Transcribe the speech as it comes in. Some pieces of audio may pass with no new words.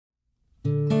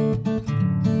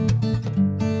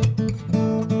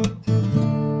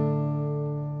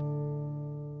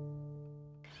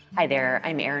Hi there,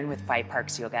 I'm Erin with Five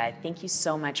Parks Yoga. Thank you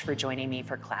so much for joining me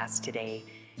for class today.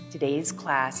 Today's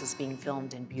class is being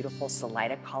filmed in beautiful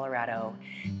Salida, Colorado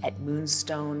at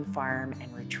Moonstone Farm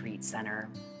and Retreat Center.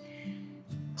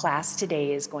 Class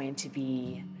today is going to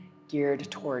be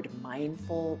geared toward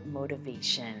mindful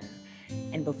motivation.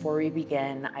 And before we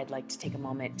begin, I'd like to take a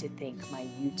moment to thank my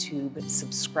YouTube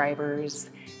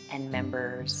subscribers and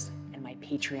members and my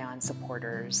Patreon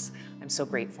supporters. I'm so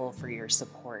grateful for your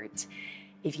support.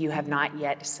 If you have not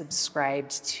yet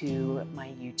subscribed to my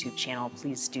YouTube channel,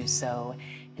 please do so.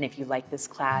 And if you like this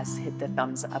class, hit the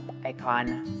thumbs up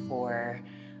icon for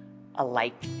a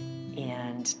like,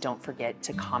 and don't forget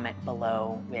to comment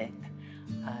below with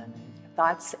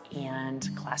thoughts and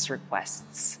class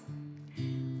requests.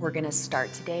 We're gonna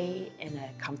start today in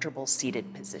a comfortable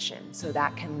seated position. So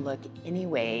that can look any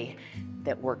way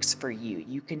that works for you.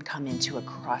 You can come into a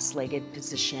cross-legged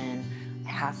position,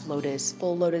 half lotus,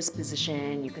 full lotus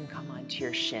position. You can come onto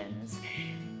your shins.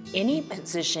 Any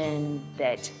position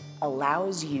that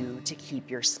allows you to keep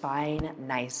your spine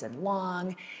nice and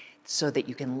long so that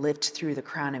you can lift through the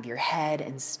crown of your head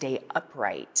and stay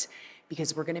upright,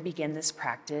 because we're going to begin this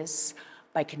practice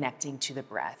by connecting to the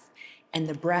breath. And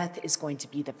the breath is going to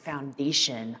be the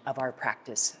foundation of our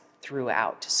practice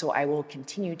throughout. So I will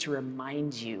continue to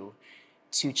remind you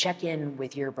to check in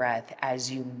with your breath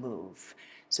as you move.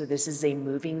 So this is a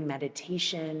moving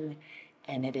meditation,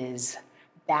 and it is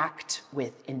backed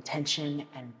with intention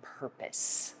and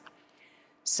purpose.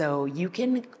 So you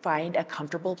can find a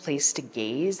comfortable place to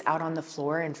gaze out on the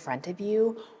floor in front of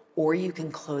you, or you can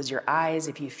close your eyes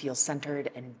if you feel centered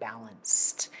and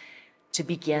balanced. To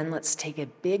begin, let's take a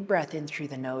big breath in through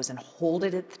the nose and hold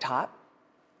it at the top.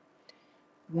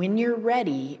 When you're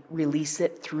ready, release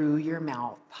it through your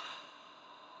mouth.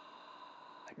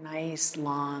 Nice,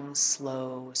 long,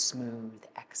 slow, smooth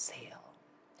exhale.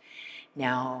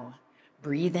 Now,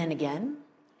 breathe in again,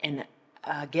 and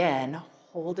again,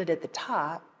 hold it at the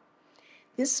top.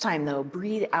 This time, though,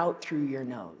 breathe out through your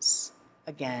nose.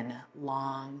 Again,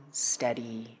 long,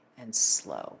 steady, and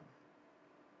slow.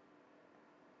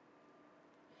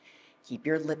 Keep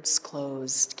your lips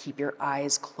closed, keep your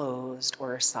eyes closed,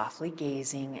 or softly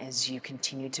gazing as you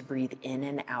continue to breathe in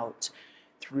and out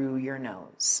through your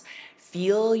nose.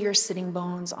 Feel your sitting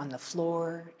bones on the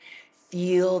floor.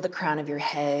 Feel the crown of your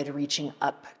head reaching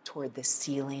up toward the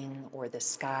ceiling or the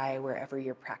sky, wherever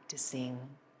you're practicing.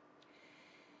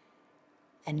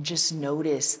 And just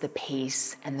notice the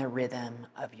pace and the rhythm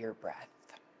of your breath.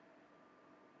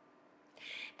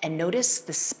 And notice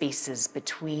the spaces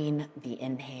between the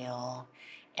inhale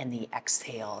and the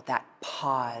exhale, that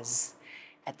pause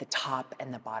at the top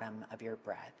and the bottom of your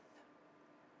breath.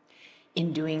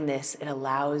 In doing this, it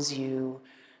allows you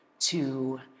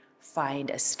to find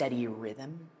a steady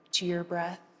rhythm to your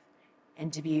breath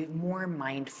and to be more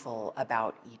mindful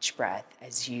about each breath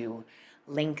as you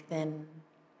lengthen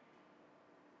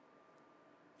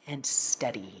and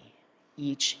steady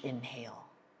each inhale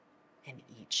and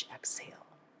each exhale.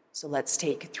 So let's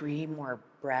take 3 more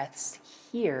breaths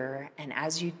here, and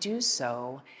as you do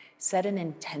so, set an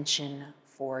intention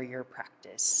for your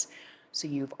practice. So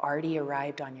you've already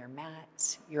arrived on your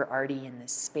mat, you're already in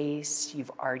this space, you've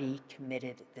already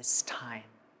committed this time.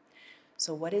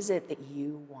 So what is it that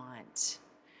you want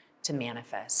to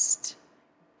manifest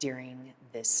during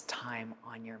this time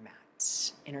on your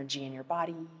mat? Energy in your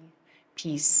body,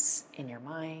 peace in your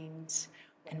mind,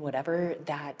 and whatever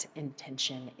that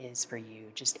intention is for you,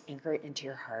 just anchor it into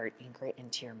your heart, anchor it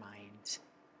into your mind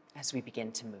as we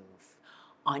begin to move.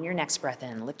 On your next breath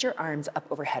in, lift your arms up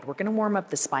overhead. We're gonna warm up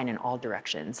the spine in all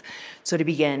directions. So to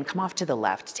begin, come off to the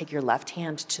left. Take your left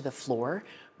hand to the floor.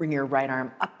 Bring your right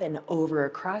arm up and over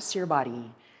across your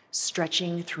body,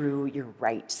 stretching through your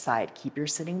right side. Keep your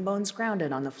sitting bones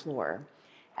grounded on the floor.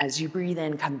 As you breathe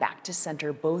in, come back to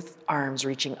center, both arms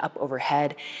reaching up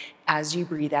overhead. As you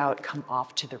breathe out, come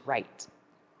off to the right,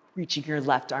 reaching your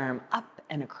left arm up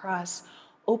and across,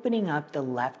 opening up the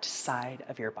left side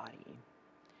of your body.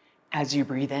 As you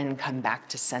breathe in, come back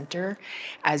to center.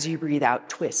 As you breathe out,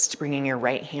 twist, bringing your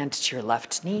right hand to your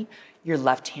left knee, your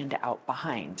left hand out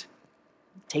behind.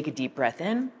 Take a deep breath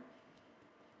in.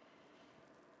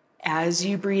 As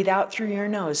you breathe out through your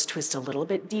nose, twist a little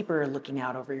bit deeper, looking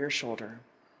out over your shoulder.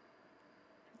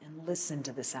 And listen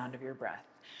to the sound of your breath.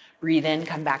 Breathe in,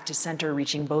 come back to center,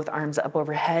 reaching both arms up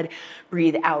overhead.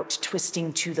 Breathe out,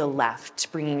 twisting to the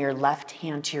left, bringing your left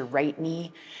hand to your right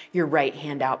knee, your right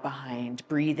hand out behind.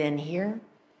 Breathe in here.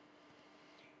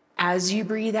 As you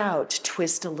breathe out,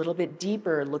 twist a little bit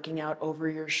deeper, looking out over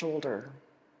your shoulder,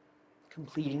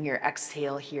 completing your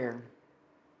exhale here.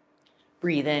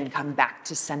 Breathe in, come back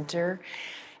to center.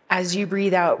 As you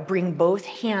breathe out, bring both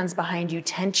hands behind you,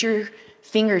 tense your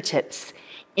fingertips.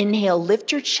 Inhale,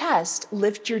 lift your chest,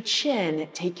 lift your chin,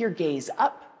 take your gaze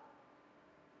up.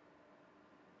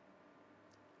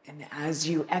 And as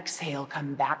you exhale,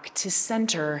 come back to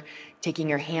center, taking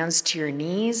your hands to your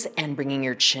knees and bringing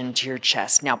your chin to your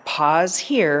chest. Now pause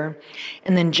here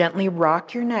and then gently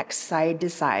rock your neck side to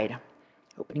side,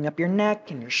 opening up your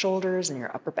neck and your shoulders and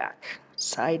your upper back,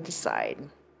 side to side.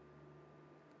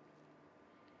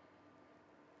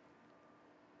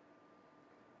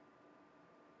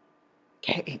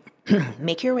 Okay,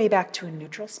 make your way back to a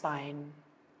neutral spine.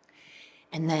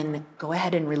 And then go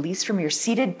ahead and release from your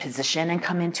seated position and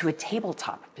come into a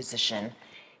tabletop position,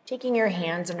 taking your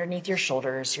hands underneath your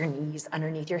shoulders, your knees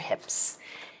underneath your hips.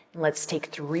 And let's take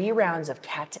 3 rounds of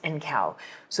cat and cow.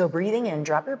 So breathing in,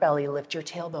 drop your belly, lift your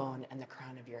tailbone and the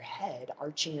crown of your head,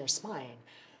 arching your spine.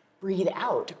 Breathe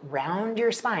out, round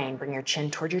your spine, bring your chin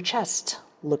toward your chest,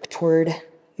 look toward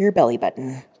your belly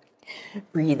button.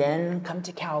 Breathe in, come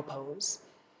to cow pose.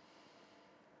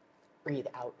 Breathe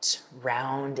out,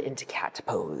 round into cat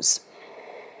pose.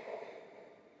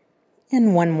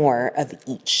 And one more of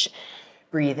each.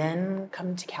 Breathe in,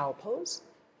 come to cow pose.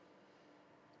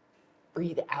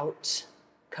 Breathe out,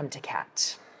 come to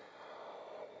cat.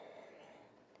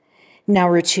 Now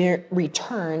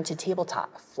return to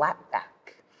tabletop, flat back.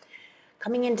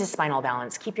 Coming into spinal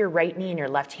balance, keep your right knee and your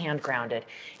left hand grounded.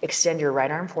 Extend your right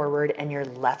arm forward and your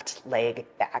left leg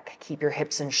back. Keep your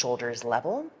hips and shoulders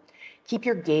level. Keep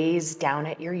your gaze down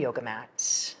at your yoga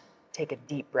mat. Take a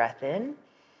deep breath in.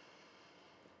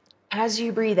 As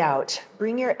you breathe out,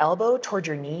 bring your elbow toward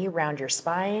your knee, round your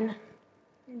spine.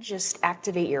 Just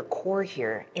activate your core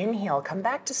here. Inhale, come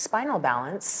back to spinal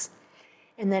balance.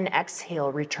 And then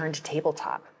exhale, return to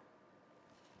tabletop.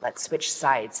 Let's switch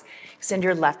sides. Extend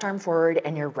your left arm forward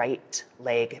and your right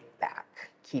leg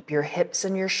back. Keep your hips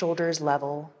and your shoulders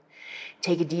level.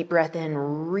 Take a deep breath in,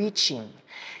 reaching.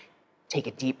 Take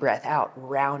a deep breath out,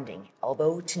 rounding,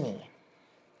 elbow to knee.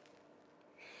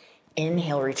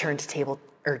 Inhale, return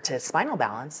to spinal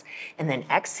balance, and then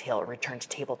exhale, return to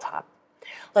tabletop.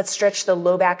 Let's stretch the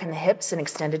low back and the hips in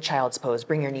extended child's pose.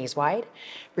 Bring your knees wide,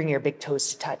 bring your big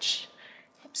toes to touch.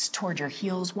 Hips toward your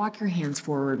heels, walk your hands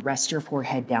forward, rest your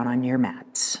forehead down on your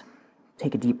mat.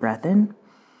 Take a deep breath in.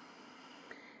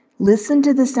 Listen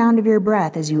to the sound of your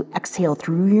breath as you exhale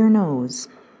through your nose.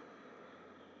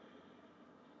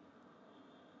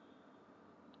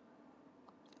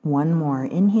 One more,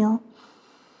 inhale.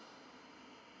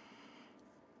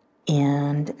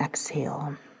 And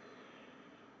exhale.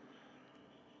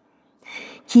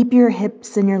 Keep your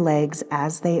hips and your legs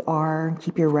as they are.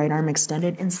 Keep your right arm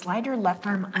extended and slide your left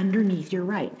arm underneath your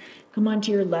right. Come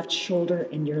onto your left shoulder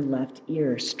and your left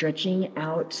ear, stretching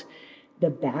out the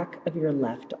back of your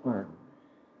left arm.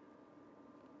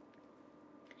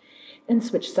 And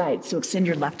switch sides. So extend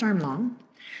your left arm long.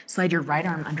 Slide your right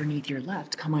arm underneath your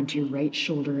left. Come onto your right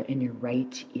shoulder and your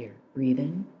right ear. Breathe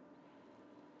in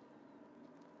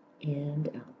and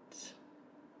out.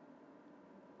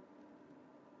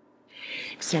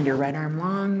 Extend your right arm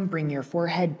long, bring your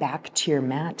forehead back to your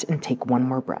mat, and take one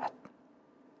more breath.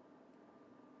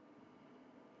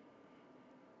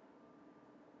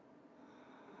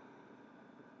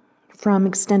 From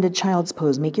extended child's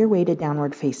pose, make your way to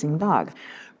downward facing dog.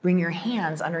 Bring your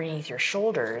hands underneath your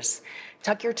shoulders,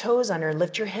 tuck your toes under,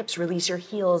 lift your hips, release your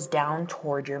heels down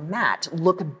toward your mat.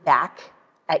 Look back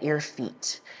at your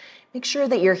feet. Make sure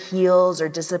that your heels are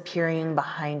disappearing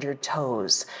behind your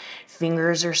toes.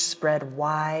 Fingers are spread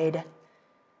wide.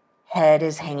 Head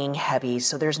is hanging heavy,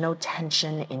 so there's no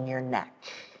tension in your neck.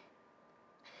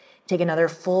 Take another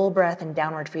full breath in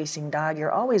downward facing dog.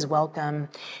 You're always welcome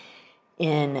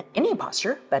in any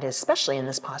posture, but especially in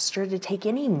this posture, to take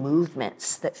any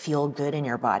movements that feel good in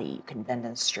your body. You can bend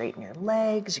and straighten your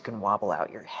legs. You can wobble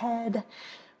out your head.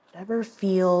 Whatever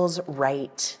feels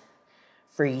right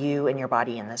for you and your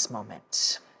body in this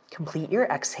moment. Complete your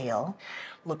exhale.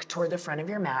 Look toward the front of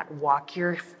your mat. Walk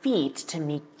your feet to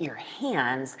meet your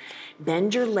hands.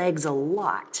 Bend your legs a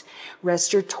lot.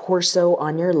 Rest your torso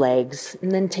on your legs,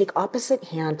 and then take opposite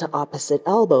hand to opposite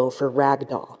elbow for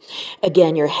ragdoll.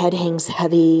 Again, your head hangs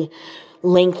heavy,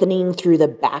 lengthening through the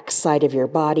back side of your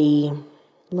body,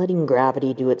 letting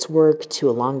gravity do its work to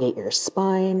elongate your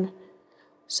spine.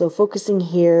 So focusing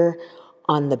here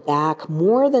on the back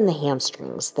more than the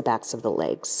hamstrings, the backs of the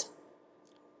legs.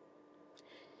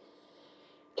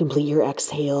 Complete your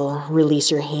exhale, release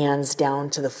your hands down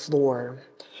to the floor,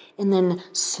 and then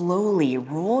slowly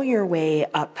roll your way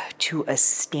up to a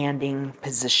standing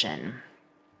position.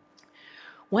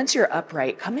 Once you're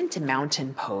upright, come into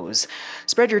mountain pose.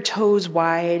 Spread your toes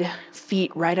wide,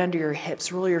 feet right under your hips.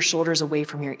 Roll your shoulders away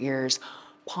from your ears.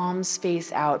 Palms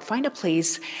face out. Find a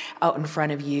place out in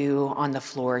front of you on the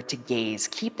floor to gaze.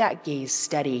 Keep that gaze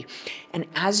steady. And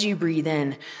as you breathe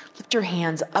in, lift your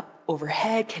hands up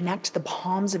overhead. Connect the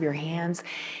palms of your hands.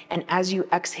 And as you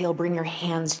exhale, bring your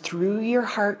hands through your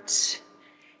heart,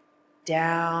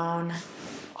 down,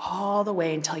 all the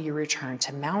way until you return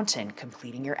to mountain,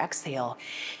 completing your exhale.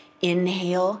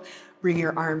 Inhale, bring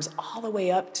your arms all the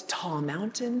way up to tall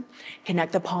mountain.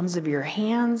 Connect the palms of your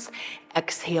hands.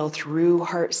 Exhale through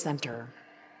heart center.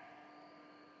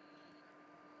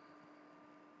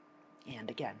 And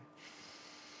again.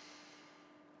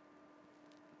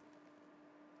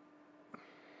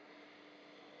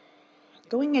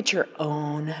 Going at your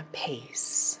own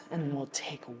pace. And we'll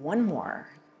take one more.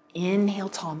 Inhale,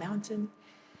 tall mountain.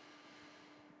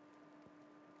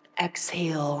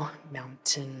 Exhale,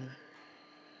 mountain.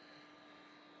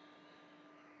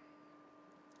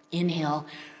 Inhale,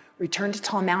 return to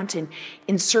tall mountain.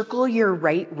 Encircle your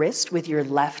right wrist with your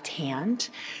left hand.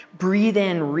 Breathe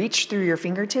in, reach through your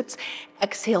fingertips.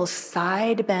 Exhale,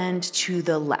 side bend to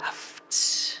the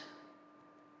left.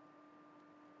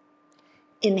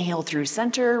 Inhale through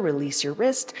center, release your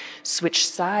wrist, switch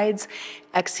sides.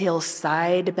 Exhale,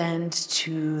 side bend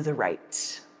to the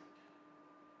right.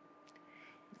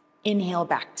 Inhale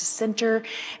back to center.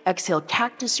 Exhale,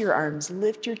 cactus your arms,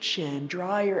 lift your chin,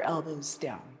 draw your elbows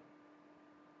down.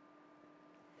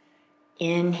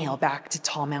 Inhale back to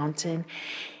tall mountain.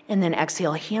 And then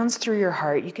exhale, hands through your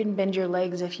heart. You can bend your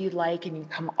legs if you'd like, and you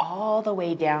come all the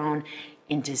way down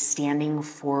into standing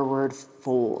forward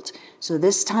fold. So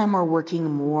this time we're working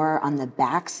more on the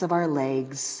backs of our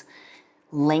legs,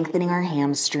 lengthening our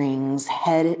hamstrings.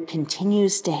 Head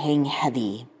continues to hang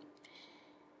heavy.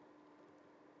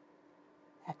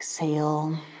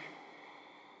 Exhale.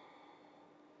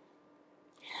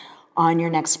 On your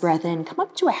next breath in, come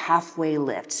up to a halfway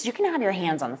lift. So you can have your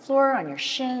hands on the floor, on your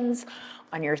shins,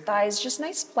 on your thighs, just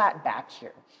nice flat back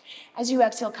here. As you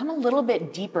exhale, come a little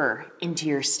bit deeper into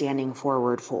your standing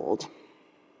forward fold.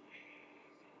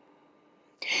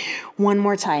 One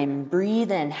more time,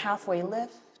 breathe in, halfway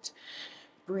lift.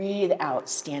 Breathe out,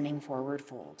 standing forward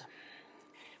fold.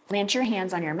 Plant your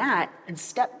hands on your mat and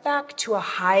step back to a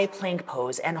high plank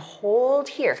pose and hold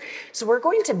here. So we're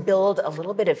going to build a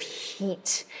little bit of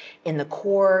heat in the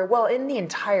core, well, in the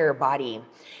entire body.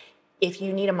 If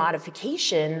you need a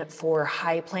modification for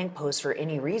high plank pose for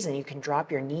any reason, you can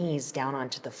drop your knees down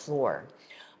onto the floor.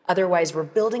 Otherwise, we're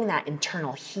building that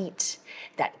internal heat,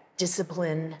 that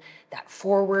discipline, that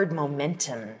forward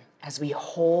momentum as we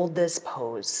hold this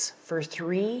pose for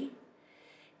 3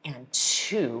 and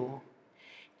 2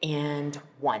 and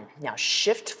 1. Now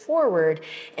shift forward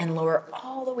and lower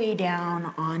all the way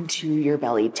down onto your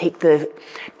belly. Take the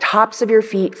tops of your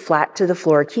feet flat to the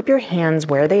floor. Keep your hands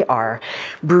where they are.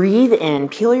 Breathe in,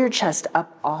 peel your chest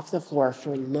up off the floor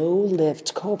for low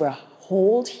lift cobra.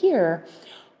 Hold here.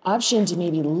 Option to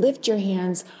maybe lift your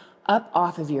hands up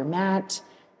off of your mat.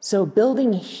 So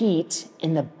building heat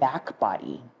in the back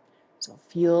body. So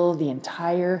feel the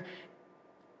entire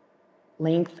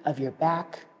length of your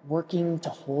back working to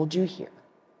hold you here.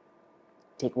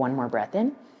 Take one more breath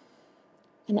in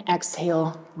and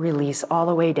exhale, release all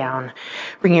the way down.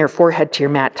 Bring your forehead to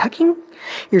your mat, tucking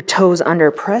your toes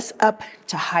under, press up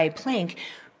to high plank,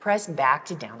 press back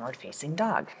to downward facing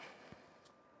dog.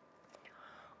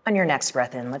 On your next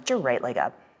breath in, lift your right leg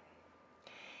up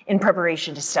in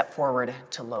preparation to step forward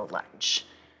to low lunge.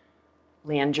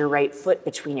 Land your right foot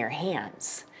between your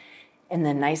hands. And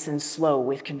then nice and slow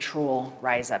with control,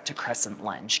 rise up to crescent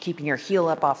lunge, keeping your heel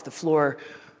up off the floor,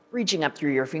 reaching up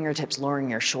through your fingertips, lowering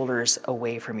your shoulders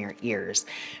away from your ears.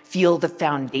 Feel the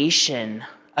foundation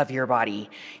of your body,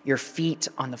 your feet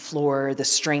on the floor, the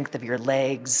strength of your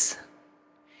legs,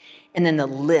 and then the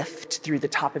lift through the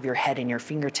top of your head and your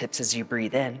fingertips as you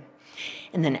breathe in.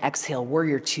 And then exhale,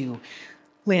 warrior 2.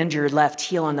 Land your left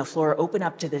heel on the floor, open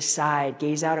up to the side,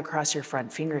 gaze out across your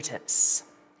front fingertips.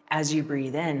 As you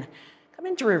breathe in, come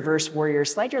into reverse warrior,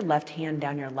 slide your left hand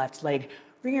down your left leg,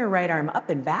 bring your right arm up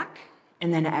and back,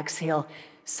 and then exhale,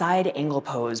 side angle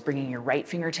pose, bringing your right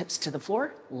fingertips to the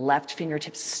floor, left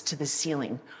fingertips to the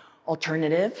ceiling.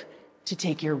 Alternative, to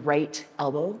take your right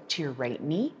elbow to your right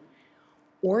knee,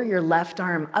 or your left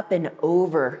arm up and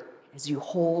over as you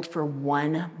hold for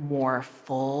one more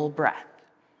full breath.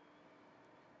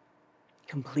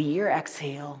 Complete your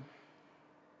exhale.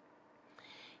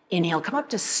 Inhale, come up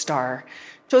to star.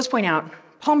 Toes point out,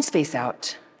 palms face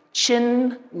out.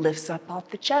 Chin lifts up off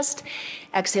the chest.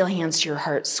 Exhale, hands to your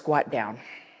heart, squat down.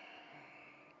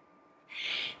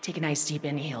 Take a nice deep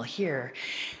inhale here.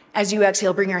 As you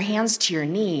exhale, bring your hands to your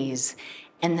knees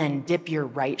and then dip your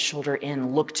right shoulder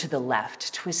in. Look to the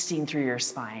left, twisting through your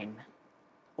spine,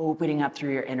 opening up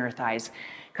through your inner thighs.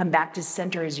 Come back to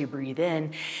center as you breathe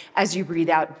in. As you breathe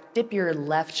out, dip your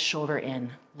left shoulder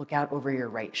in. Look out over your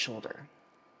right shoulder.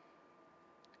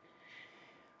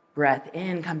 Breath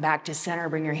in, come back to center.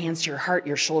 Bring your hands to your heart,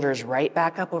 your shoulders right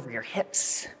back up over your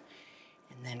hips.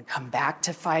 And then come back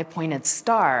to 5-pointed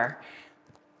star.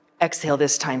 Exhale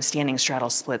this time, standing straddle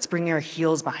splits. Bring your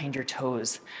heels behind your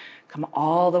toes. Come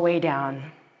all the way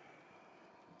down.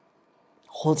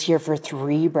 Hold here for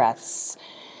 3 breaths.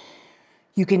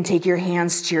 You can take your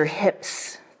hands to your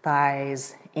hips,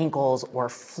 thighs, ankles, or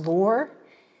floor.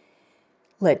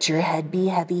 Let your head be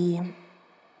heavy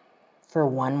for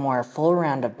 1 more full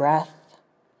round of breath.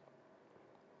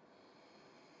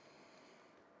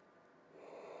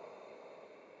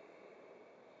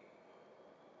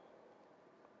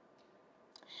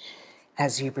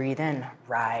 As you breathe in,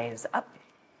 rise up.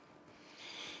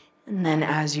 And then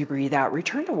as you breathe out,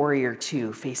 return to warrior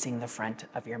 2, facing the front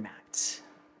of your mat.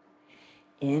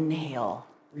 Inhale,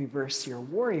 reverse your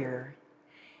warrior.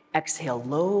 Exhale,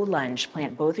 low lunge.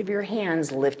 Plant both of your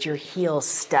hands, lift your heels,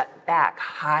 step back,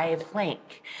 high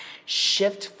plank.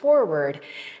 Shift forward.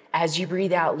 As you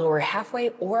breathe out, lower halfway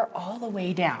or all the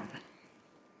way down.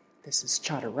 This is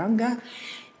Chaturanga.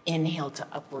 Inhale to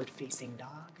upward facing dog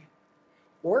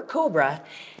or cobra,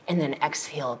 and then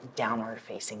exhale, downward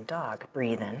facing dog.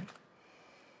 Breathe in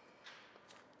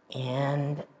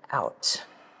and out.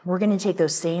 We're going to take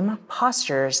those same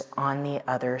postures on the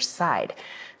other side.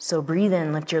 So breathe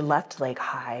in, lift your left leg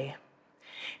high.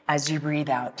 As you breathe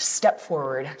out, step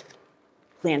forward,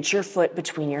 plant your foot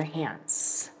between your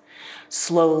hands.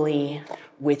 Slowly,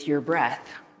 with your breath,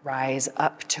 rise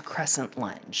up to crescent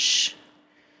lunge.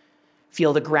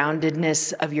 Feel the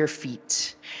groundedness of your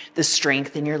feet, the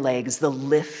strength in your legs, the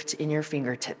lift in your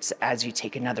fingertips as you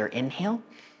take another inhale.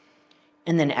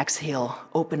 And then exhale,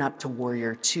 open up to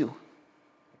warrior 2.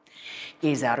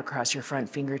 Gaze out across your front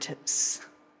fingertips.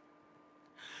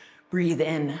 Breathe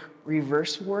in,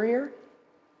 reverse warrior.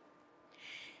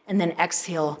 And then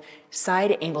exhale,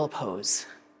 side angle pose.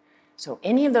 So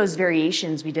any of those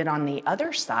variations we did on the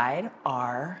other side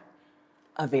are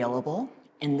available,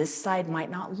 and this side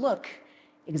might not look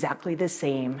exactly the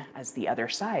same as the other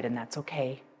side, and that's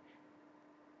okay.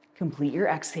 Complete your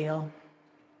exhale.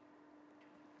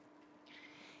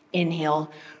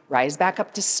 Inhale, rise back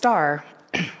up to star.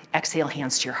 Exhale,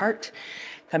 hands to your heart.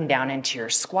 Come down into your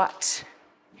squat.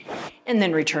 And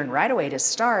then return right away to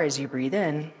star as you breathe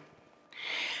in.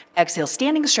 Exhale,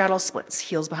 standing straddle splits.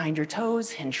 Heels behind your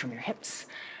toes, hinge from your hips.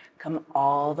 Come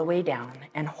all the way down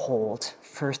and hold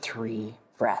for 3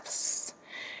 breaths.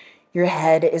 Your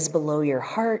head is below your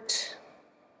heart.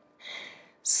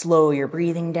 Slow your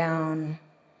breathing down,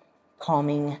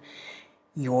 calming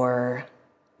your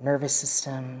nervous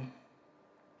system,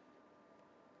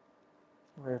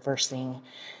 reversing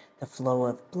the flow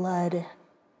of blood.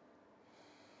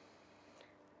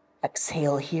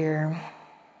 Exhale here.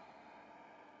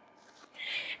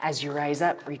 As you rise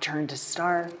up, return to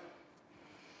star.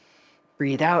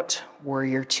 Breathe out,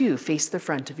 warrior 2, face the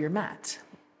front of your mat.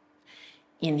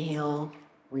 Inhale,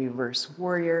 reverse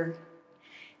warrior.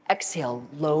 Exhale,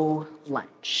 low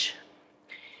lunge.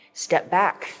 Step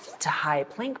back to high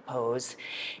plank pose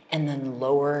and then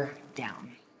lower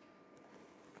down.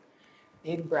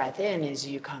 Big breath in as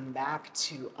you come back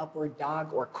to upward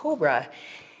dog or cobra,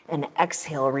 and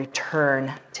exhale,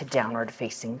 return to downward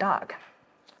facing dog.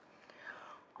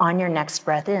 On your next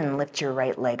breath in, lift your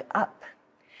right leg up.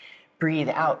 Breathe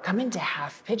out, come into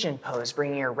half pigeon pose.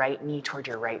 Bring your right knee toward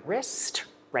your right wrist,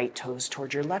 right toes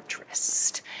toward your left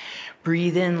wrist.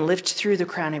 Breathe in, lift through the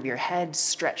crown of your head,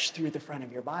 stretch through the front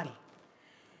of your body.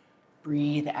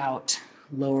 Breathe out,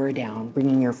 lower down,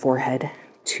 bringing your forehead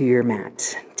to your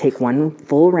mat. Take 1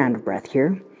 full round of breath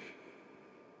here.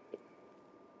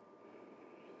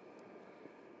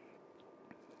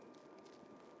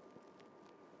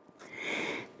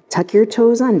 Tuck your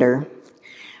toes under.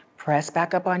 Press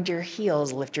back up onto your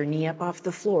heels. Lift your knee up off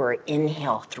the floor.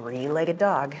 Inhale, 3-legged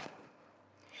dog.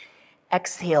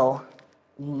 Exhale,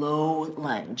 low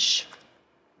lunge.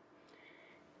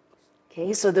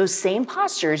 Okay, so those same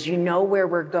postures, you know where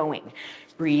we're going.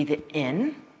 Breathe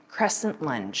in, crescent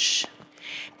lunge.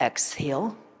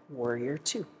 Exhale, warrior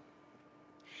 2.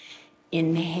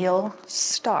 Inhale,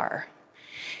 star.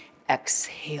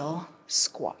 Exhale,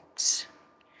 squat.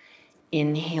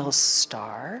 Inhale,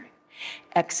 star.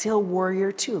 Exhale,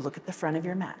 warrior 2. Look at the front of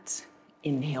your mat.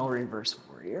 Inhale, reverse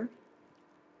warrior.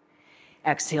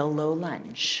 Exhale, low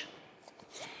lunge.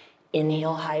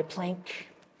 Inhale, high plank.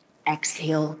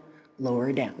 Exhale,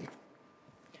 lower down.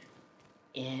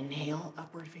 Inhale,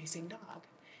 upward facing dog.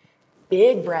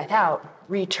 Big breath out,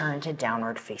 return to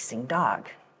downward facing dog.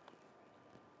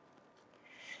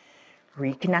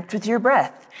 Reconnect with your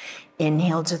breath.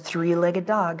 Inhale to three-legged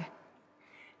dog.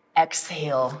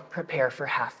 Exhale, prepare for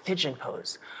half pigeon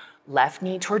pose. Left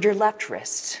knee toward your left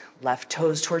wrist, left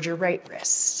toes toward your right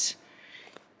wrist.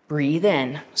 Breathe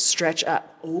in, stretch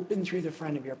up, open through the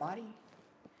front of your body.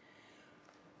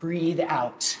 Breathe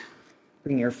out,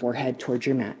 bring your forehead towards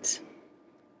your mat.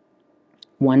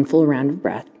 One full round of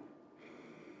breath.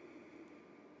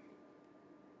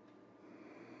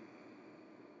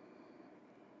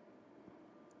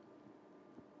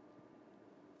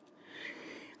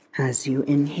 As you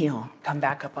inhale, come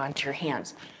back up onto your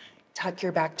hands. Tuck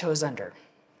your back toes under.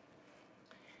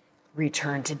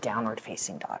 Return to downward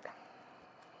facing dog.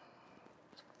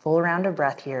 Full round of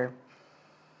breath here.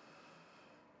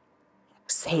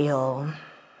 Exhale,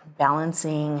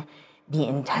 balancing the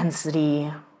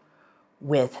intensity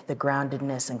with the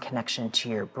groundedness and connection to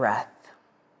your breath.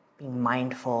 Being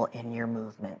mindful in your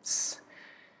movements.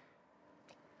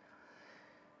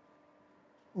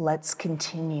 Let's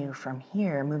continue from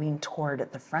here, moving toward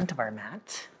the front of our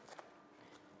mat,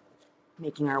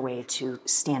 making our way to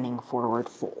standing forward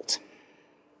fold.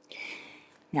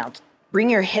 Now, bring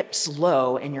your hips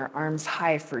low and your arms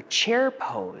high for chair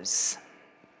pose.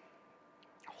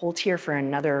 Hold here for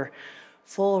another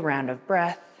full round of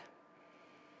breath.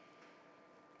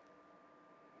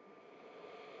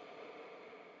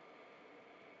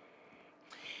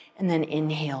 And then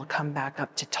inhale, come back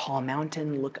up to tall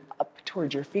mountain, look up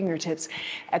towards your fingertips.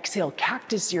 Exhale,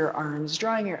 cactus your arms,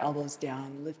 drawing your elbows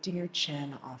down, lifting your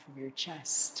chin off of your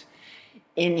chest.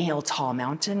 Inhale, tall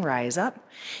mountain, rise up.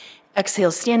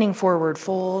 Exhale, standing forward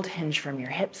fold, hinge from your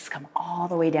hips, come all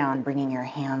the way down, bringing your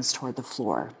hands toward the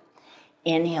floor.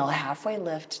 Inhale, halfway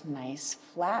lift, nice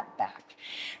flat back.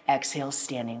 Exhale,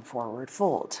 standing forward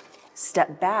fold.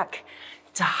 Step back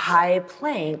to high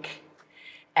plank.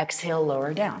 Exhale,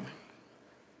 lower down.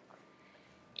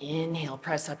 Inhale,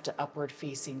 press up to upward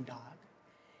facing dog.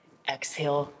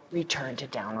 Exhale, return to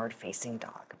downward facing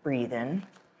dog. Breathe in.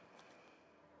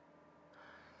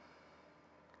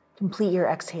 Complete your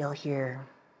exhale here.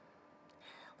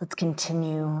 Let's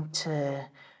continue to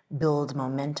build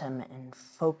momentum and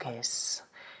focus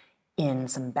in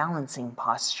some balancing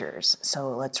postures.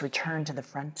 So let's return to the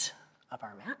front of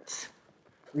our mat.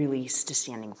 Release to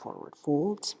standing forward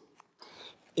fold.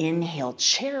 Inhale,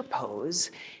 chair pose,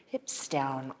 hips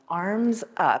down, arms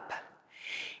up,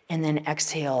 and then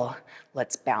exhale,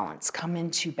 let's balance. Come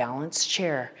into balanced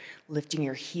chair, lifting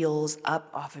your heels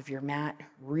up off of your mat,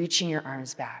 reaching your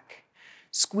arms back,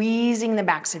 squeezing the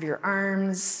backs of your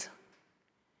arms,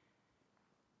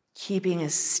 keeping a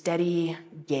steady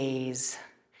gaze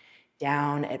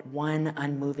down at one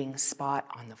unmoving spot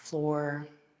on the floor.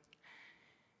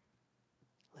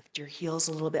 Lift your heels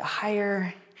a little bit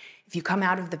higher. If you come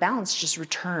out of the balance, just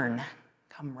return.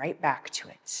 Come right back to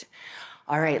it.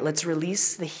 All right, let's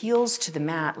release the heels to the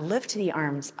mat, lift the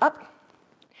arms up,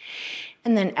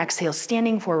 and then exhale,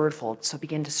 standing forward fold. So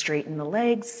begin to straighten the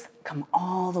legs, come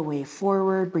all the way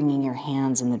forward, bringing your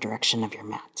hands in the direction of your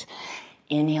mat.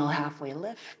 Inhale, halfway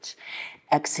lift.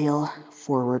 Exhale,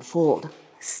 forward fold.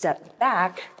 Step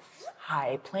back,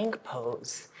 high plank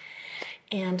pose,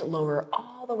 and lower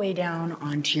all the way down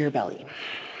onto your belly.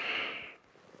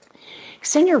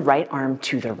 Extend your right arm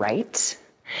to the right.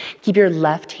 Keep your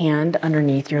left hand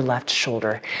underneath your left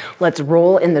shoulder. Let's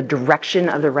roll in the direction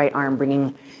of the right arm,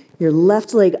 bringing your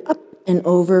left leg up and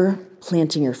over,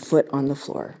 planting your foot on the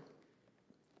floor.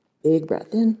 Big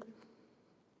breath in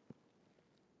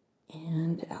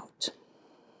and out.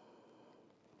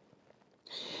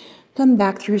 Come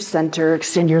back through center.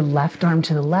 Extend your left arm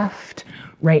to the left,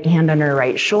 right hand under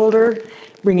right shoulder.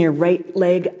 Bring your right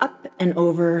leg up and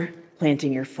over,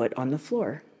 planting your foot on the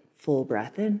floor. Full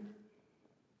breath in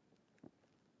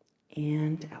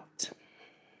and out.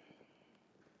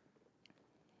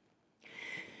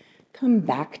 Come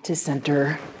back to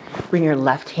center. Bring your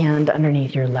left hand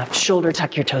underneath your left shoulder.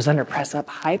 Tuck your toes under, press up,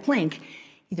 high plank.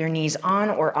 Either knees on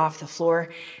or off the floor,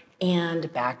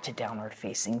 and back to downward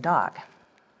facing dog.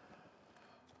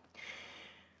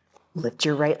 Lift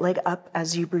your right leg up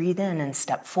as you breathe in and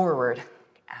step forward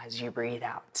as you breathe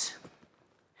out.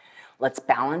 Let's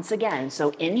balance again. So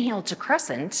inhale to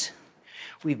crescent.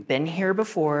 We've been here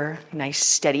before, nice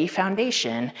steady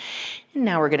foundation. And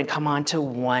now we're gonna come on to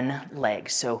one leg.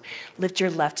 So lift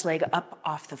your left leg up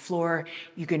off the floor.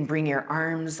 You can bring your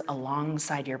arms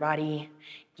alongside your body,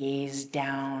 gaze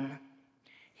down,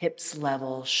 hips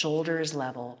level, shoulders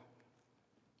level.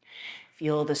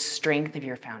 Feel the strength of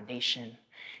your foundation,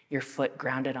 your foot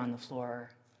grounded on the floor,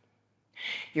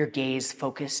 your gaze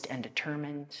focused and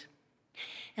determined.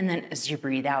 And then as you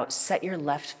breathe out, set your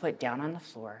left foot down on the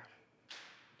floor.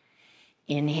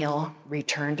 Inhale,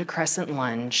 return to crescent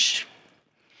lunge.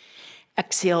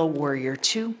 Exhale, warrior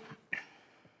two.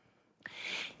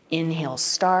 Inhale,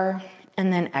 star,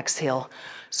 and then exhale,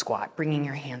 squat, bringing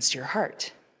your hands to your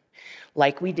heart.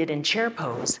 Like we did in chair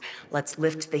pose, let's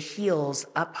lift the heels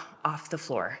up off the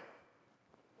floor.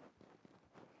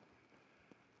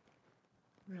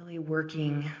 Really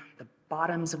working the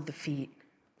bottoms of the feet,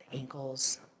 the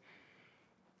ankles,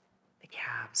 the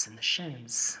calves, and the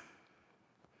shins.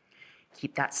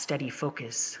 Keep that steady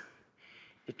focus,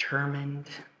 determined,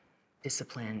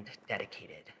 disciplined,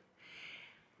 dedicated.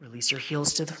 Release your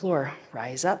heels to the floor.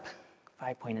 Rise up,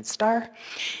 5-pointed star.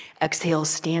 Exhale,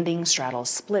 standing straddle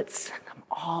splits. Come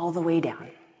all the way down.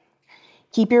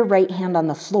 Keep your right hand on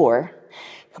the floor.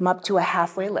 Come up to a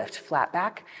halfway lift, flat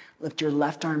back. Lift your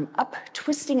left arm up,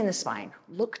 twisting in the spine.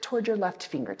 Look toward your left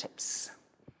fingertips.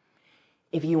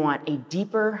 If you want a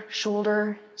deeper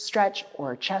shoulder stretch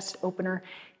or chest opener,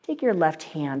 take your left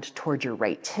hand toward your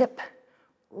right hip.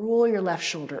 Roll your left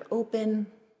shoulder open.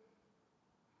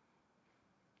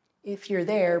 If you're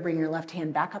there, bring your left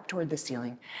hand back up toward the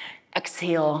ceiling.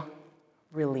 Exhale,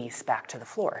 release back to the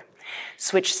floor.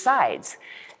 Switch sides.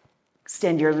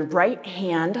 Extend your right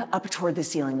hand up toward the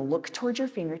ceiling. Look toward your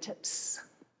fingertips.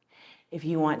 If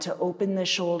you want to open the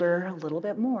shoulder a little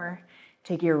bit more,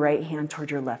 take your right hand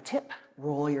toward your left hip.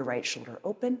 Roll your right shoulder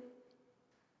open.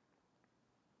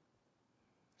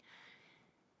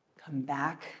 Come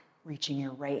back, reaching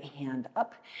your right hand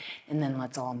up, and then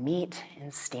let's all meet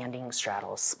in standing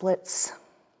straddle splits.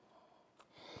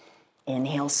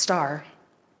 Inhale, star.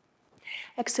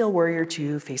 Exhale, warrior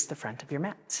two, face the front of your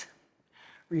mat.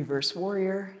 Reverse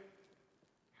warrior,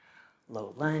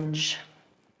 low lunge,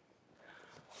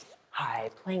 high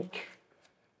plank,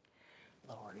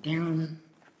 lower down.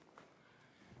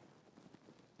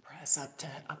 Press up to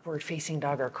upward facing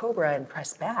dog or cobra and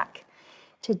press back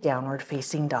to downward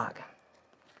facing dog.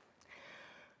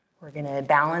 We're gonna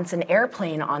balance an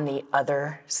airplane on the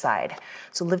other side.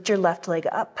 So lift your left leg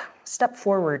up, step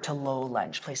forward to low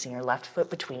lunge, placing your left foot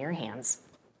between your hands.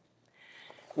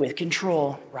 With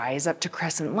control, rise up to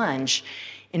crescent lunge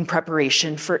in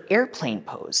preparation for airplane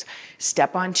pose.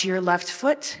 Step onto your left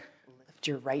foot, lift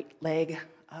your right leg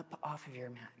up off of your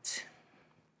mat.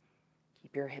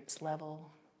 Keep your hips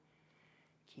level,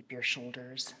 keep your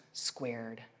shoulders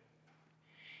squared,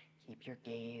 keep your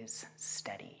gaze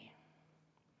steady.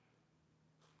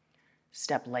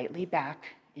 Step lightly back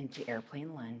into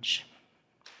airplane lunge.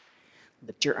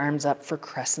 Lift your arms up for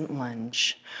crescent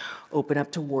lunge. Open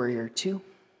up to warrior two,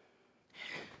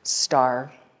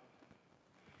 star,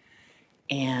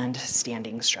 and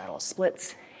standing straddle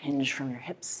splits. Hinge from your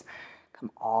hips, come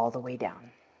all the way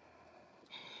down.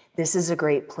 This is a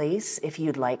great place if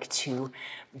you'd like to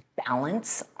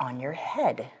balance on your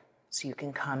head, so you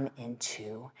can come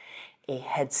into a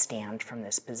headstand from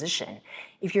this position.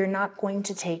 If you're not going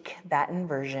to take that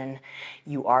inversion,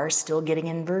 you are still getting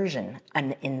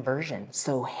an inversion.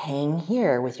 So hang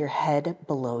here with your head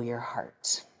below your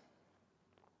heart.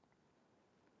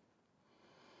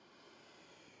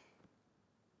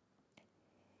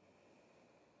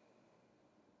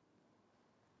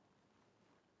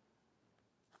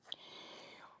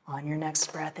 On your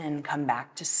next breath in, come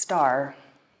back to star.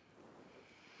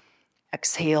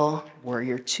 Exhale,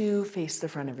 warrior two, face the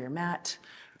front of your mat.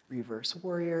 Reverse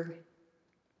warrior,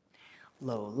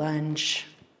 low lunge,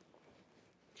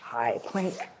 high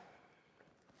plank,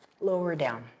 lower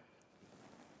down.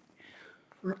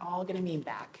 We're all gonna be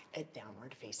back at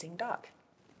downward facing dog.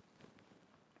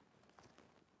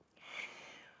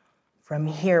 From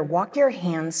here, walk your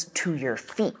hands to your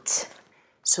feet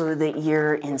so that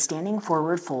you're in standing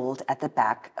forward fold at the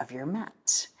back of your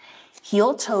mat.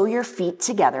 Heel toe your feet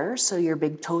together so your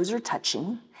big toes are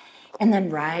touching, and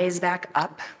then rise back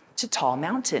up to tall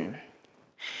mountain.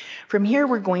 From here,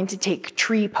 we're going to take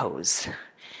tree pose.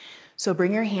 So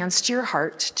bring your hands to your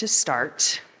heart to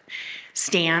start.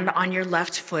 Stand on your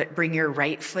left foot, bring your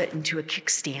right foot into a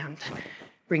kickstand.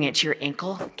 Bring it to your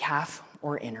ankle, calf,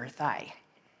 or inner thigh.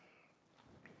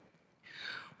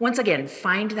 Once again,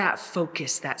 find that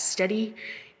focus, that steady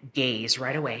gaze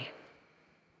right away.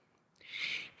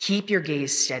 Keep your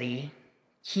gaze steady.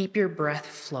 Keep your breath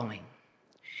flowing.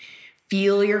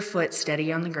 Feel your foot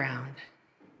steady on the ground.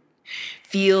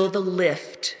 Feel the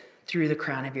lift through the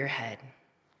crown of your head.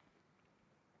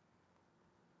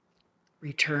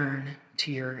 Return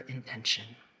to your intention.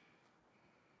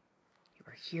 You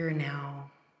are here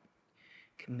now,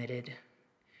 committed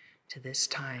to this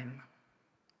time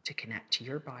to connect to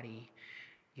your body,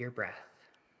 your breath.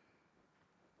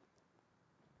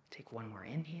 Take one more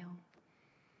inhale.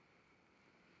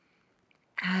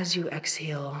 As you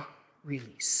exhale,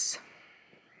 release.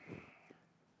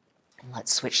 And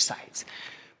let's switch sides.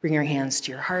 Bring your hands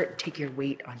to your heart, take your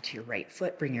weight onto your right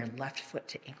foot, bring your left foot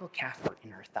to ankle, calf, or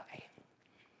inner thigh.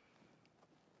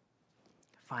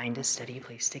 Find a steady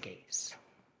place to gaze.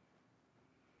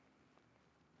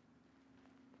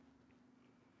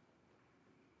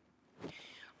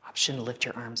 Option to lift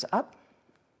your arms up.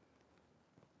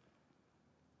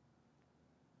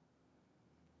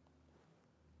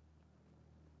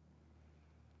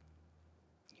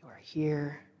 You are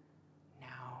here,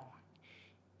 now,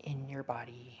 in your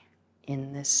body,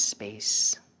 in this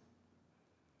space.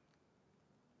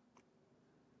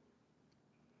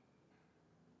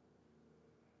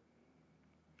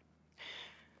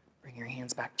 Bring your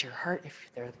hands back to your heart. If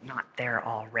they're not there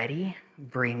already,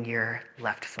 bring your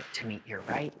left foot to meet your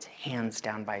right, hands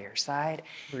down by your side.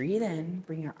 Breathe in,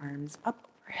 bring your arms up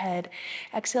overhead.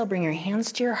 Exhale, bring your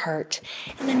hands to your heart,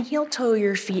 and then heel toe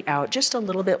your feet out just a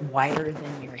little bit wider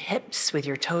than your hips with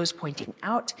your toes pointing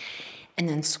out, and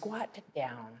then squat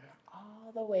down,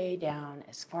 all the way down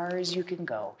as far as you can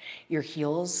go. Your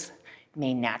heels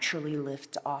may naturally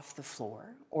lift off the floor,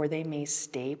 or they may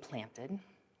stay planted.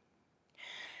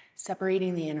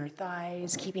 Separating the inner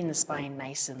thighs, keeping the spine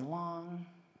nice and long.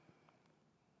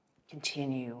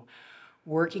 Continue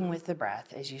working with the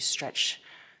breath as you stretch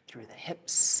through the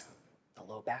hips, the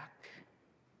low back.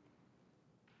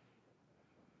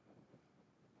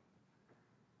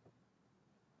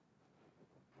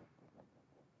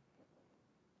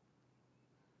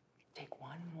 Take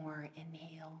one more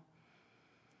inhale.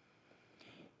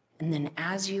 And then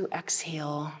as you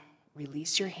exhale,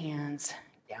 release your hands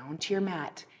down to your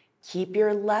mat. Keep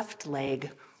your left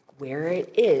leg where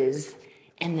it is,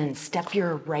 and then step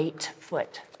your right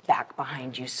foot back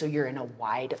behind you so you're in a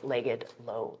wide-legged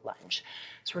low lunge.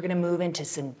 So we're gonna move into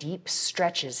some deep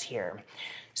stretches here.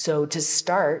 So to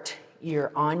start,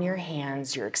 you're on your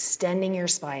hands, you're extending your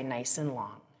spine nice and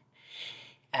long.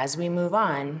 As we move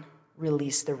on,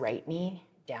 release the right knee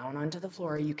down onto the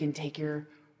floor. You can take your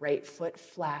right foot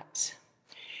flat,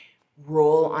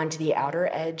 roll onto the outer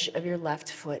edge of your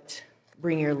left foot,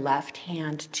 bring your left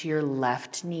hand to your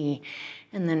left knee,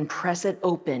 and then press it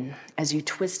open as you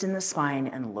twist in the spine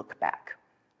and look back.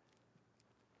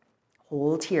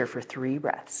 Hold here for 3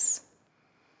 breaths.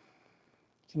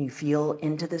 Can you feel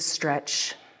into the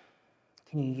stretch?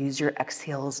 Can you use your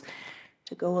exhales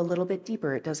to go a little bit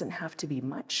deeper? It doesn't have to be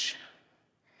much.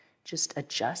 Just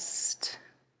adjust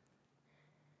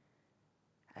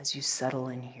as you settle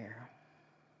in here.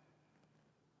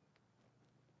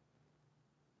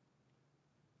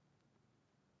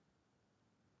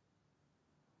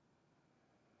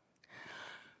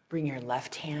 Bring your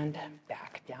left hand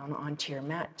back down onto your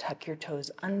mat, tuck your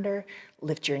toes under,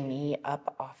 lift your knee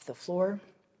up off the floor,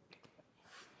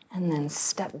 and then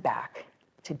step back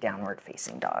to downward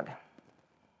facing dog.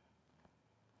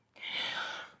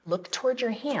 Look toward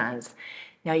your hands.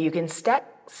 Now you can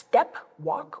step,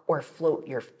 walk, or float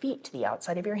your feet to the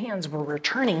outside of your hands. We're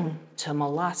returning to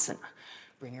Malasana.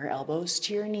 Bring your elbows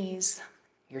to your knees,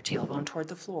 your tailbone toward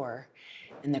the floor,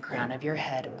 and the crown of your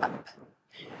head up.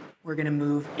 We're gonna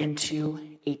move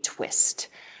into a twist.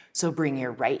 So bring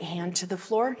your right hand to the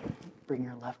floor, bring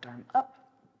your left arm up,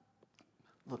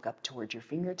 look up toward your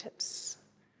fingertips.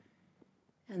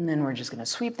 And then we're just gonna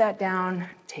sweep that down,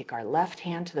 take our left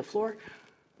hand to the floor,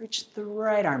 reach the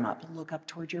right arm up, look up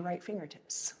toward your right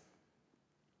fingertips.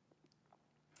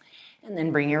 And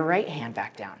then bring your right hand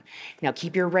back down. Now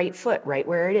keep your right foot right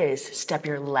where it is. Step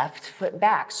your left foot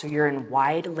back so you're in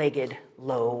wide-legged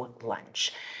low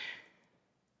lunge.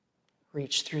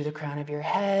 Reach through the crown of your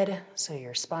head so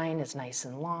your spine is nice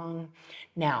and long.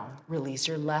 Now, release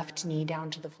your left knee down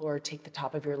to the floor. Take the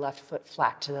top of your left foot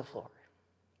flat to the floor.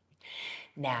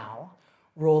 Now,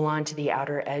 roll onto the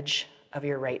outer edge of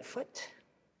your right foot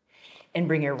and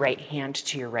bring your right hand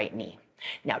to your right knee.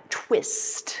 Now,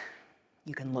 twist.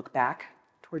 You can look back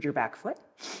toward your back foot.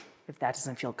 If that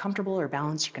doesn't feel comfortable or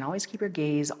balanced, you can always keep your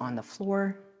gaze on the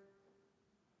floor.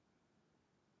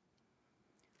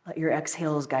 Let your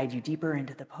exhales guide you deeper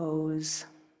into the pose.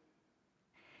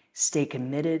 Stay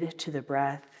committed to the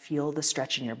breath. Feel the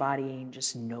stretch in your body.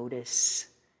 Just notice.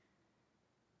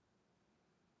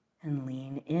 And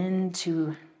lean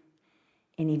into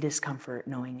any discomfort,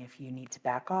 knowing if you need to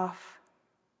back off.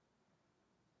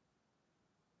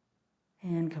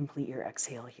 And complete your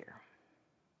exhale here.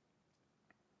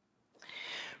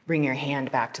 Bring your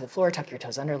hand back to the floor. Tuck your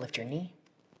toes under. Lift your knee.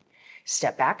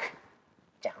 Step back.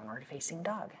 Downward facing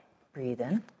dog. Breathe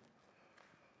in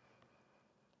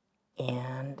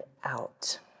and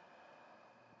out.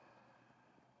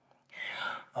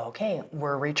 Okay,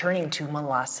 we're returning to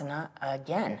Malasana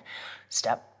again.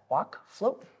 Step, walk,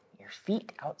 float. Your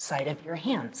feet outside of your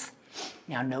hands.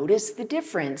 Now notice the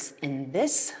difference in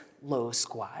this low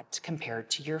squat compared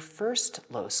to your first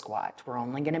low squat. We're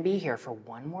only going to be here for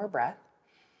one more breath.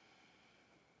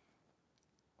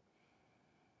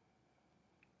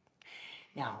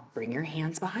 Now bring your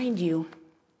hands behind you.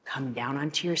 Come down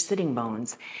onto your sitting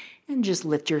bones and just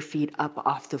lift your feet up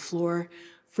off the floor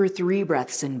for 3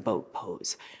 breaths in boat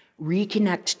pose.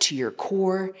 Reconnect to your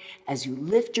core as you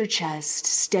lift your chest,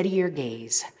 steady your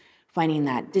gaze, finding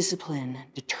that discipline,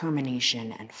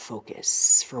 determination, and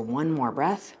focus. For one more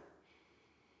breath.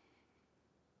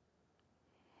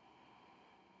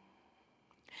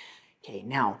 Okay,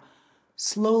 now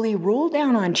slowly roll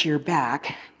down onto your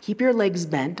back. Keep your legs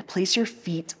bent. Place your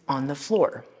feet on the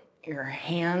floor. Your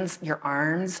hands, your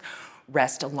arms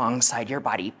rest alongside your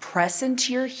body. Press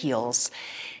into your heels.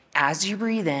 As you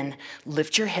breathe in,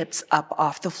 lift your hips up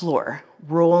off the floor,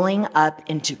 rolling up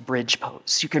into bridge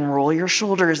pose. You can roll your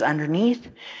shoulders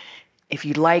underneath. If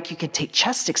you'd like, you can take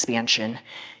chest expansion,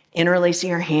 interlacing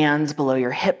your hands below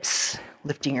your hips,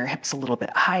 lifting your hips a little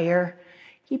bit higher,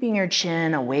 keeping your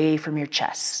chin away from your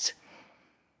chest.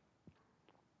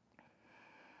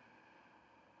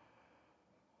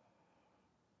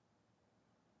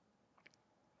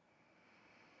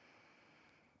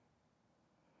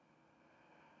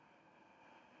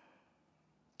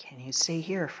 Can you stay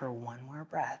here for one more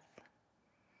breath?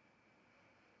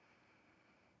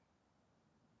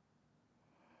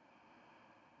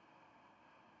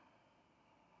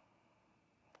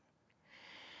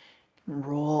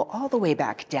 Roll all the way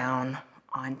back down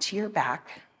onto your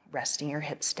back, resting your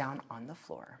hips down on the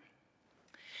floor.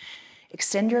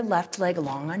 Extend your left leg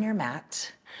long on your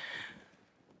mat.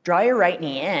 Draw your right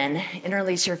knee in,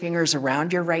 interlace your fingers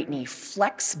around your right knee,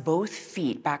 flex both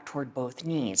feet back toward both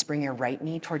knees. Bring your right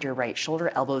knee toward your right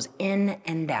shoulder, elbows in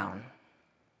and down.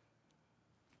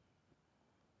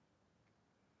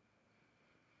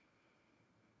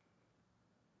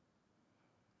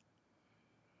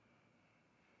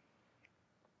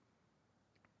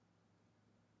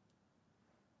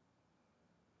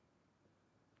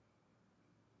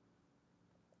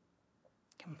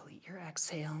 Complete your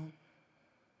exhale.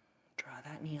 Draw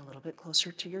that knee a little bit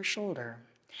closer to your shoulder.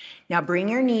 Now bring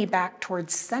your knee back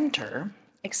towards center.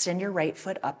 Extend your right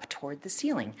foot up toward the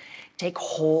ceiling. Take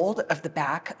hold of the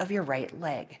back of your right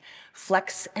leg.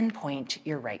 Flex and point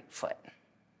your right foot.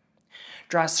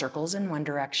 Draw circles in one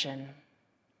direction.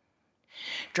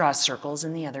 Draw circles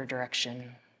in the other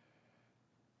direction.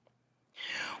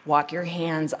 Walk your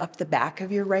hands up the back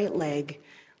of your right leg,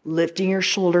 lifting your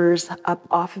shoulders up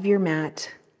off of your mat,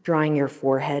 drawing your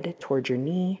forehead toward your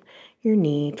knee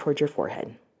toward your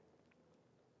forehead.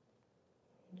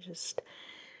 Just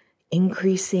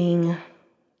increasing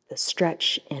the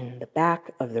stretch in the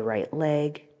back of the right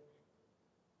leg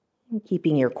and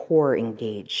keeping your core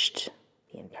engaged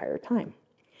the entire time.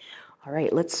 All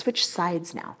right, let's switch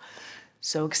sides now.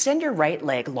 So extend your right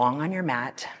leg long on your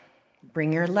mat.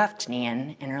 Bring your left knee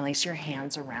in, interlace your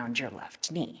hands around your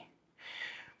left knee.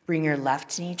 Bring your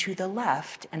left knee to the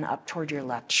left and up toward your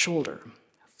left shoulder.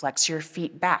 Flex your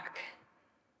feet back.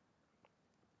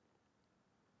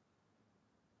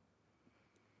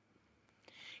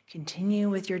 Continue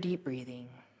with your deep breathing,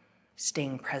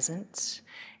 staying present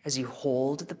as you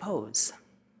hold the pose,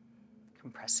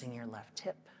 compressing your left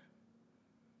hip.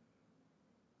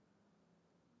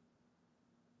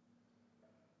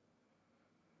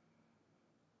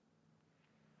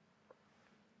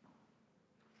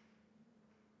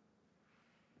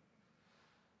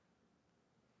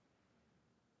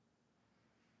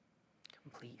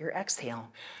 Complete your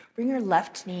exhale. Bring your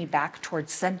left knee back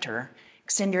towards center.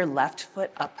 Extend your left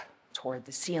foot up toward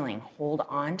the ceiling. Hold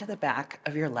on to the back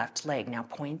of your left leg. Now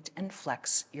point and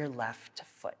flex your left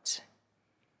foot.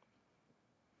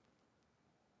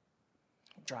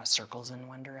 Draw circles in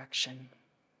one direction.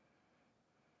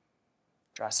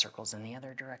 Draw circles in the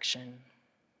other direction.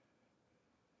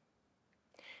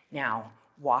 Now,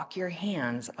 walk your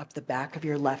hands up the back of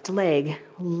your left leg,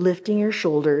 lifting your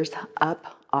shoulders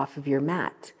up off of your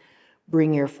mat.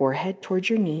 Bring your forehead towards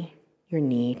your knee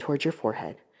towards your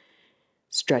forehead.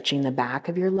 Stretching the back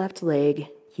of your left leg,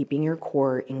 keeping your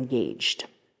core engaged.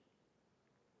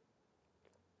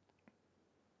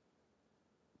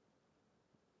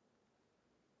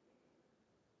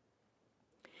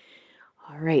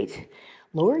 All right,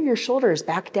 lower your shoulders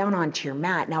back down onto your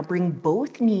mat. Now bring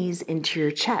both knees into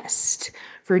your chest.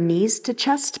 For knees to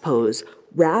chest pose,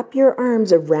 Wrap your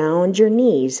arms around your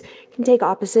knees. You can take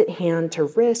opposite hand to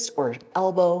wrist or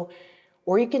elbow,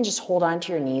 or you can just hold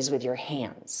onto your knees with your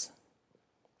hands.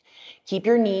 Keep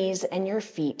your knees and your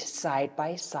feet side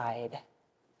by side.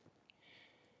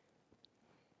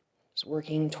 Just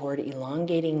working toward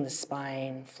elongating the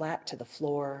spine, flat to the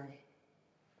floor.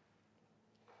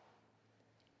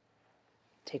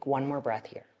 Take one more breath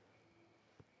here.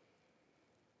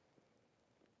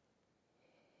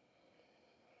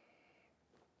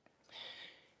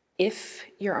 If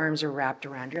your arms are wrapped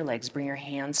around your legs, bring your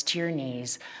hands to your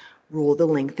knees, roll the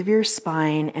length of your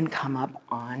spine, and come up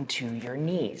onto your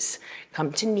knees.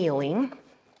 Come to kneeling.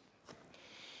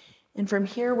 And from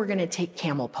here, we're gonna take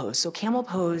camel pose. So camel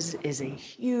pose is a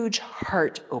huge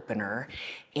heart opener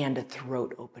and a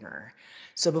throat opener.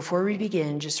 So before we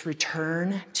begin, just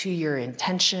return to your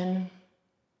intention.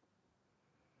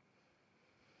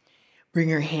 Bring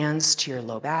your hands to your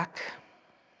low back.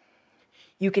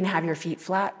 You can have your feet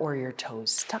flat or your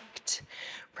toes tucked.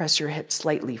 Press your hips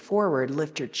slightly forward,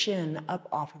 lift your chin up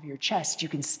off of your chest. You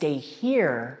can stay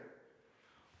here,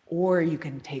 or you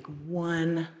can take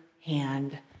one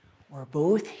hand or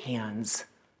both hands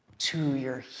to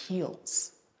your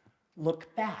heels.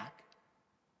 Look back,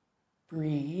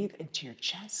 breathe into your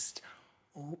chest,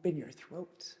 open your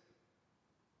throat.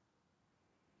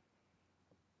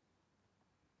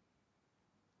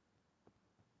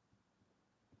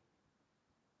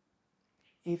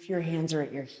 If your hands are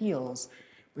at your heels,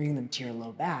 bring them to your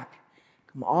low back.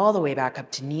 Come all the way back up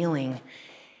to kneeling,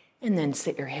 and then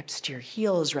sit your hips to your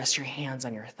heels, rest your hands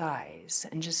on your thighs,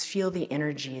 and just feel the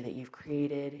energy that you've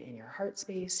created in your heart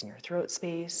space, in your throat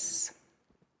space.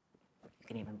 You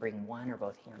can even bring one or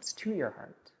both hands to your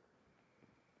heart.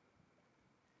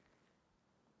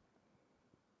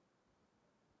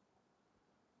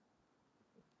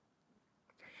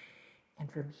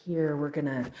 And from here, we're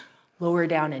gonna lower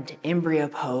down into embryo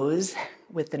pose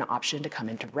with an option to come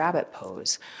into rabbit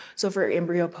pose. So for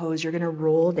embryo pose, you're gonna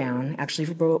roll down, actually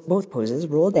for both poses,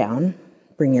 roll down,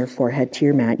 bring your forehead to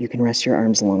your mat. You can rest your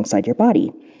arms alongside your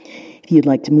body. If you'd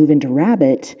like to move into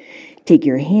rabbit, take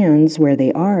your hands where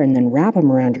they are and then wrap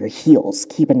them around your heels.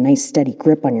 Keep a nice steady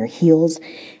grip on your heels,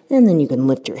 and then you can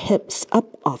lift your hips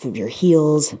up off of your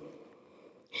heels,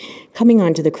 coming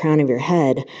onto the crown of your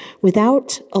head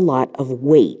without a lot of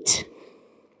weight.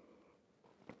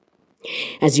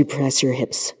 As you press your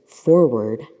hips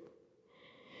forward,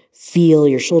 feel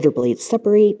your shoulder blades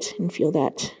separate and feel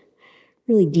that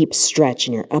really deep stretch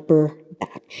in your upper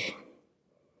back.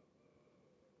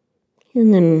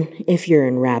 And then if you're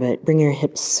in rabbit, bring your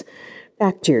hips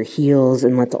back to your heels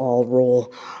and let's all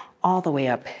roll all the way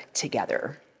up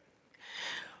together.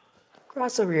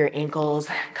 Cross over your ankles,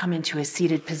 come into a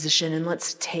seated position, and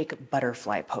let's take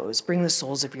butterfly pose. Bring the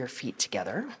soles of your feet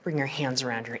together. Bring your hands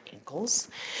around your ankles.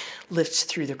 Lift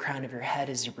through the crown of your head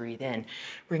as you breathe in.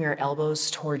 Bring your elbows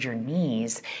toward your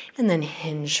knees, and then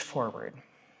hinge forward.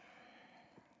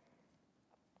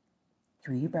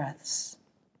 3 breaths.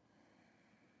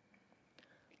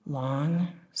 Long,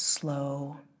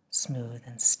 slow, smooth,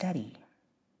 and steady.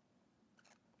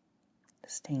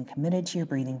 Staying committed to your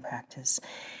breathing practice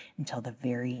until the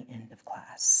very end of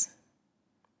class.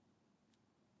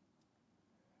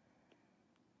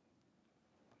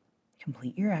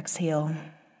 Complete your exhale.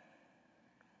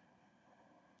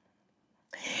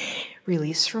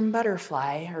 Release from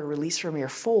butterfly or release from your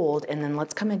fold, and then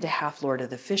let's come into half Lord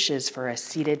of the Fishes for a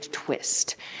seated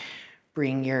twist.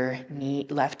 Bring your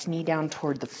left knee down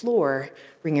toward the floor.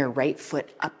 Bring your right foot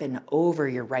up and over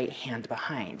your right hand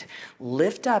behind.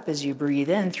 Lift up as you breathe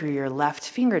in through your left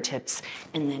fingertips.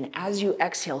 And then as you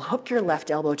exhale, hook your left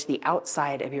elbow to the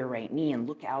outside of your right knee and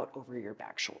look out over your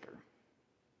back shoulder.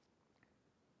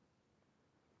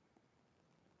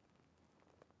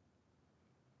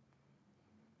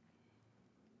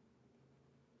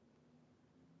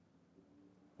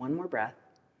 One more breath.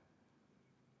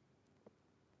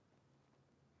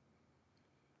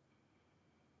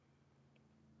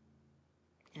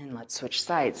 And let's switch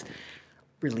sides.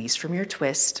 Release from your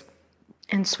twist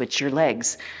and switch your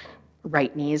legs.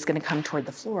 Right knee is going to come toward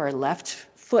the floor. Left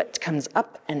foot comes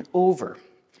up and over.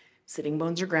 Sitting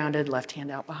bones are grounded, left hand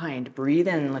out behind. Breathe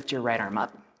in, lift your right arm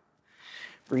up.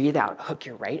 Breathe out, hook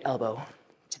your right elbow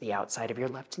to the outside of your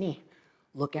left knee.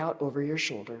 Look out over your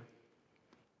shoulder.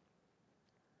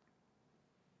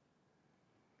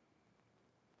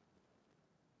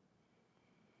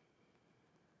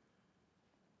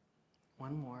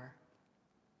 One more.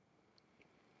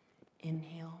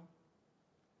 Inhale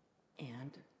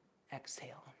and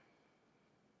exhale.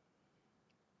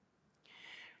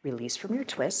 Release from your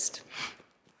twist.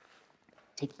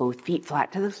 Take both feet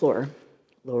flat to the floor.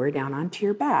 Lower down onto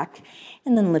your back,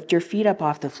 and then lift your feet up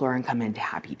off the floor and come into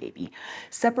happy baby.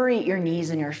 Separate your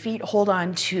knees and your feet. Hold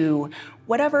on to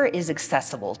whatever is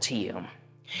accessible to you.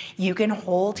 You can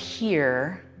hold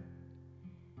here,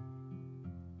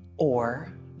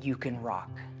 or you can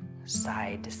rock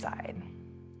side to side.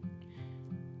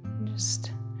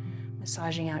 Just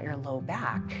massaging out your low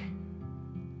back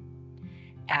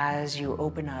as you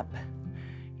open up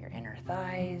your inner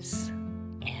thighs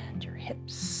and your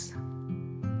hips.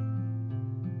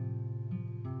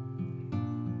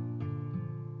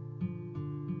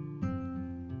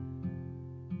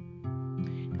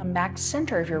 Come back to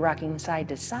center if you're rocking side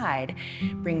to side.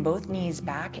 Bring both knees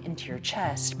back into your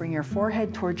chest. Bring your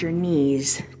forehead towards your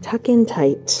knees. Tuck in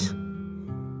tight.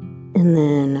 And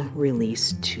then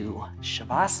release to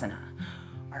Savasana,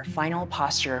 our final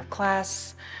posture of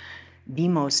class, the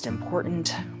most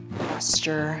important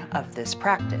posture of this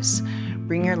practice.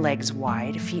 Bring your legs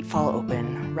wide, feet fall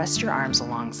open. Rest your arms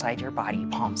alongside your body,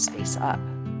 palms face up.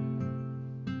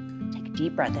 Take a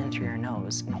deep breath in through your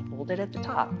nose and hold it at the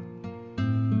top.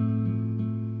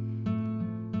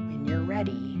 When you're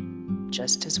ready,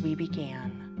 just as we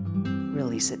began,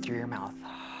 release it through your mouth.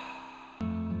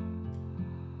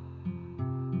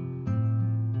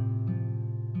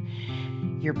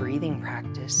 Your breathing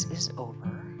practice is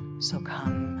over, so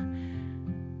come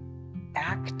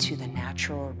back to the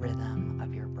natural rhythm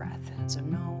of your breath. So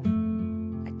no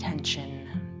attention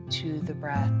to the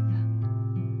breath,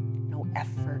 no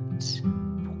effort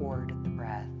toward the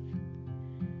breath,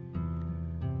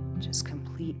 just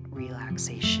complete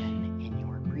relaxation in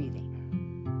your breathing.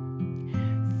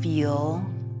 Feel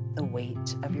the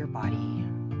weight of your body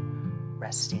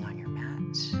resting on your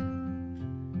mat,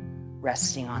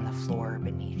 resting on the floor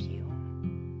beneath you.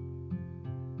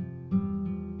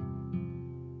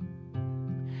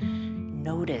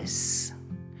 Notice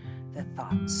the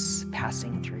thoughts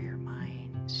passing through your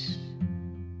mind,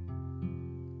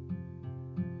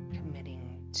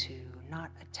 committing to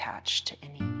not attach to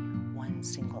any one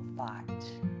single thought,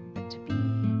 but to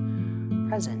be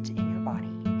present in your body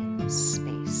in this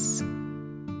space,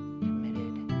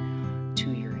 committed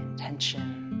to your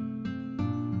intention,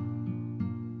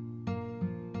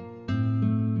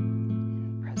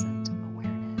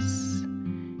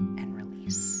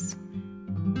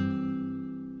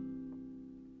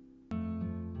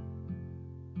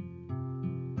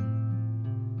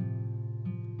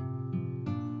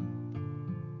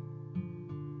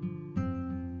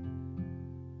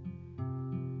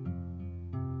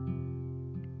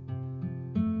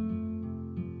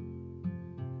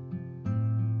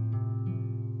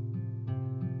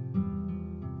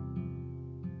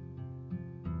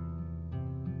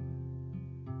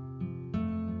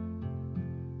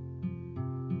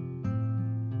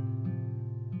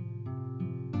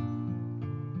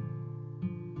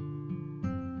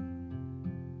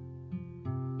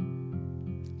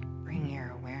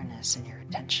 and your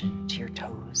attention to your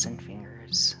toes and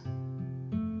fingers,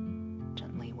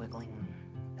 gently wiggling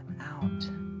them out,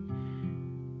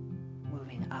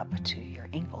 moving up to your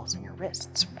ankles and your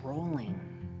wrists, rolling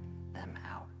them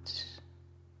out.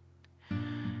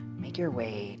 Make your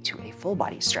way to a full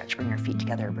body stretch. Bring your feet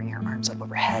together, bring your arms up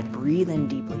overhead, breathe in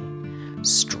deeply,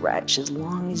 stretch as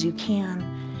long as you can,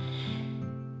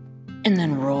 and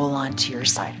then roll onto your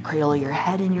side. Cradle your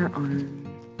head in your arms.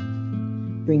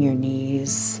 Bring your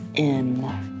knees in.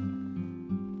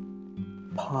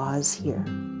 Pause here.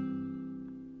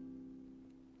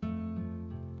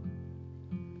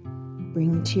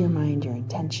 Bring to your mind your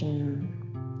intention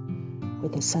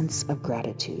with a sense of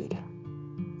gratitude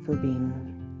for being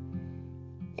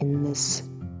in this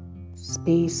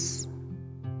space,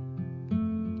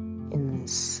 in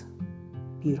this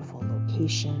beautiful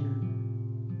location,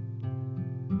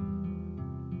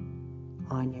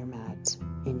 on your mat,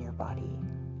 in your body,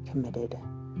 committed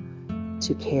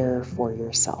to care for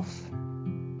yourself.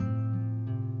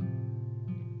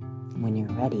 When you're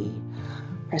ready,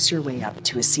 press your way up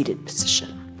to a seated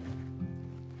position.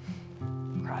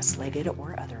 Cross-legged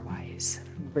or otherwise,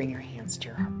 bring your hands to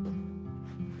your heart.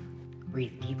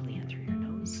 Breathe deeply in through your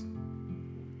nose.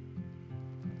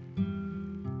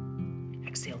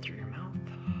 Exhale through your mouth.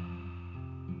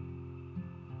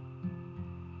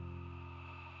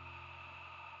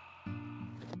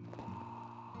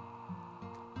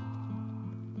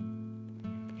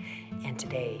 And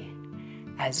today,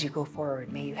 as you go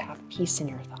forward, may you have peace in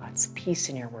your thoughts, peace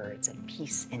in your words, and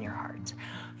peace in your heart.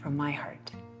 From my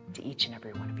heart to each and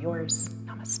every one of yours,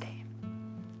 namaste.